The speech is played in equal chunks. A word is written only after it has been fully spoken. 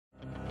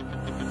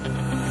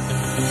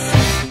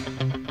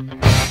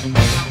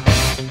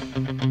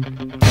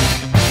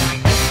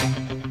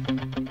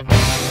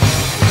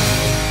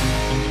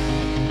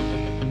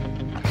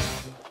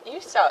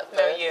start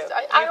first. No, you.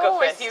 I You go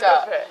always first. You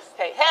start. go first.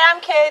 Hey, I'm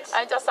Kid.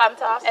 I'm Dos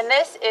Santos. And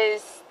this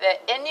is the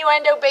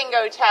Innuendo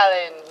Bingo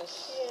Challenge.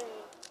 Yay.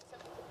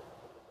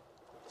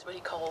 It's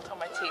really cold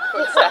on my teeth.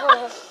 What's that?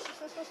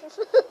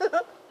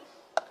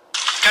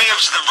 Going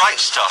over to the right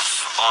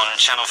stuff on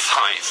Channel 5,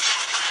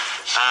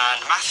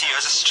 and Matthew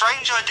has a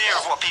strange idea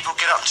of what people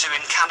get up to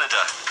in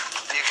Canada.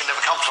 You can live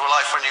a comfortable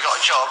life when you've got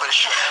a job, but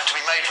to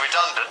be made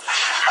redundant,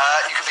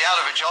 you could be out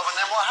of a job, and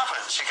then what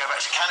happens? You go back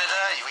to Canada,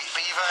 you eat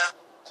beaver.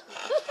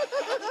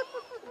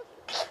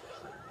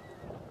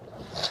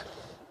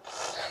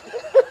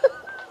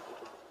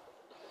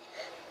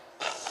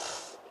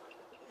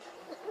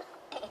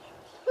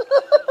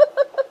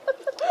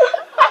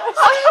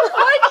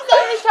 Why does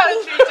every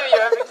time we do you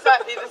have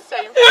exactly the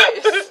same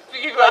face?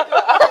 Beaver.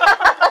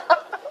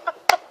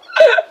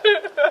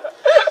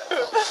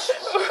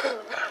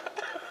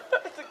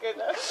 That's a good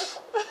one.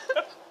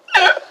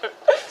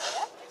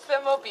 It's the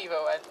more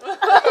beaver one.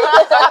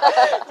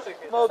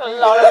 More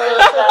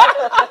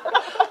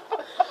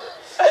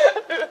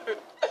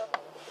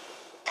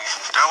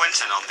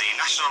Darwinton on the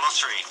National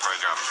Lottery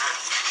programme.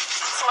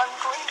 So I'm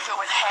going to go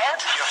with head.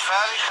 You're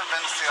fairly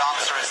convinced the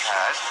answer is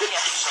head.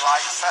 Yes. Shall I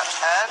accept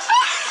head?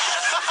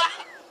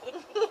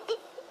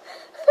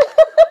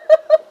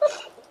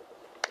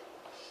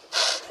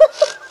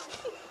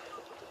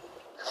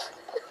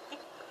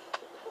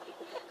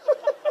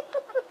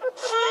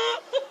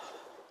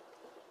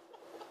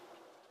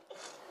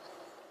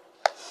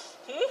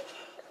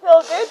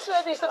 Well, good.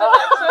 Ready for the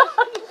next one.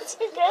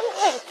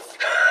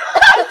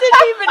 I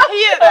didn't even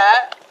hear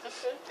that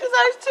because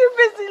I was too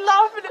busy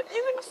laughing at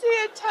you. Can see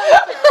her toe.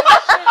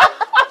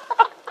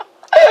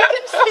 You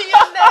can see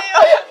your nail.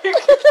 You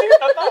can see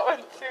how that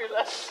one too.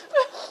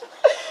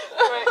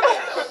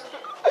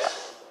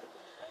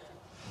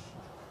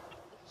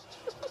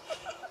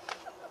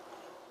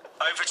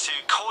 Over to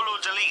Call or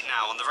Delete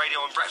now on the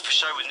Radio and Breakfast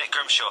Show with Nick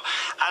Grimshaw.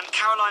 And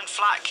Caroline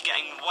Flack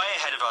getting way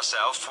ahead of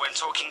herself when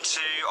talking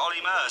to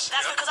Ollie Murs.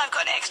 That's because I've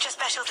got an extra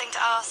special thing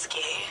to ask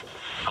you.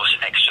 What's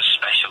an extra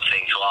special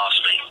thing to ask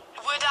me?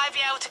 Would I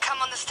be able to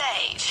come on the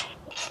stage?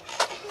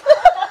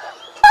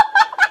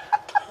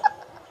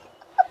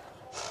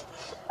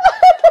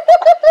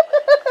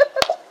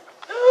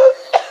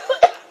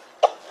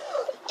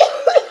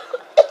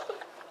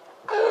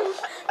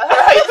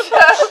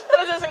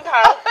 That doesn't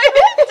count.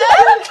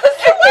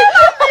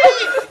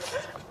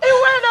 It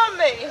went on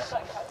me.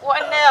 What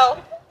a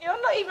nil.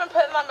 You're not even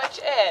putting that much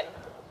in.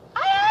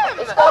 I am.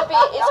 It's gotta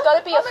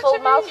be a full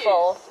much have you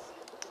mouthful.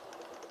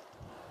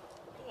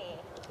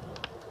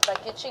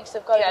 Like your cheeks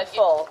have got to be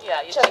full.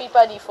 Yeah, your chubby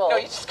bunny full. No,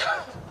 you just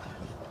can't.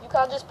 You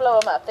can't just blow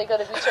them up. They got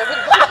to be chubby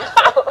bunny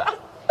full.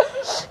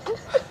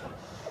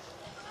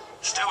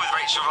 Still with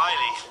Rachel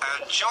Riley.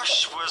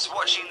 Josh was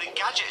watching the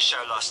Gadget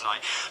Show last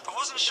night, but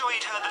wasn't sure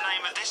he'd heard the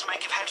name of this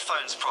make of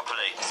headphones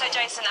properly. So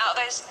Jason, out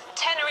of those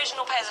 10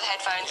 original pairs of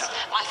headphones,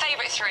 my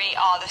favourite 3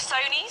 are the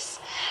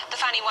Sonys, the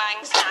Fanny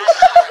Wangs, and the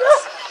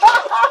Harrods.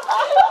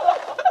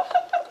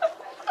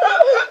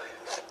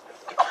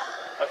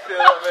 I feel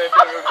that may have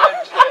been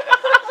revenge hit.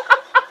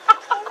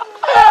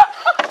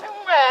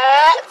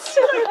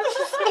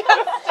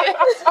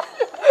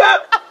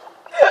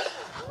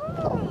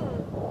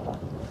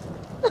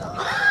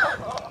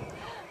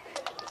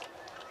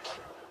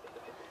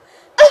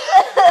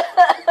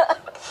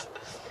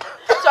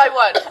 So I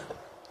won.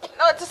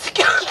 No, it doesn't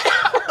count.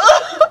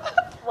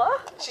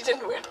 What? She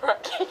didn't win,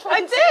 right? I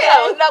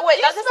did. No, wait,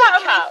 you That doesn't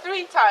spat count. on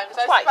me 3 times.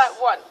 I Twice. spat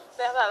once.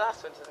 That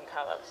last one doesn't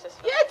count. That was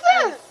just. Yeah, it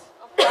does.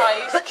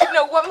 Right.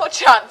 No, one more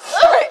chance.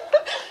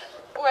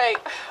 Wait.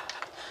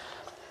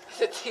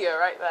 There's a tear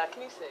right there.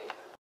 Can you see?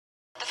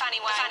 The Fanny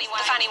Wangs,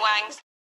 the Fanny Wangs.